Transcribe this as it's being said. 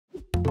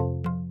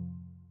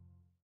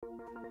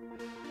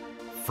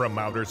From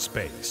outer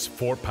space,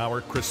 4 power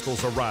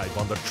crystals arrive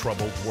on the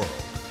troubled world.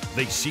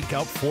 They seek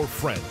out 4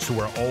 friends who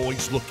are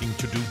always looking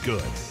to do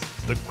good.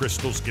 The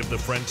crystals give the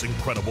friends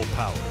incredible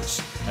powers,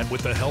 and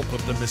with the help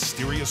of the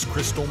mysterious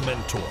crystal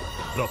mentor,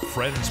 the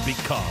friends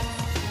become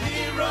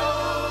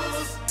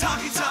heroes.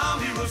 Talking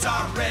Tom heroes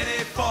are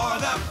ready for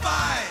the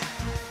fight.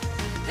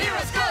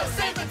 Heroes go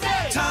save the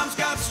day. Tom's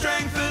got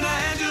strength and a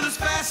handle as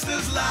fast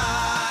as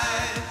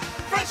light.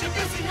 Friendship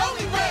is the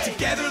only way.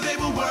 Together they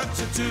will work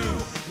to do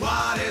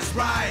what is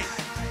right.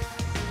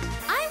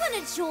 I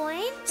want to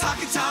join.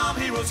 Talking Tom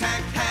heroes,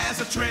 Hank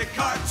has a trick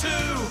or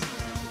two.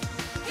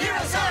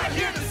 Heroes are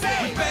here to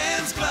save. With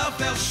Ben's glove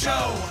they'll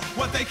show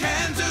what they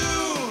can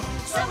do.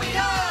 So we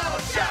all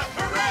shout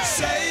hooray!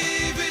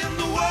 Saving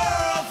the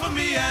world for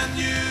me and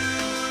you.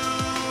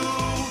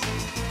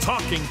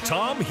 Talking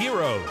Tom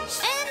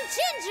Heroes. And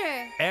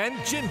Ginger.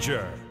 And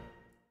Ginger.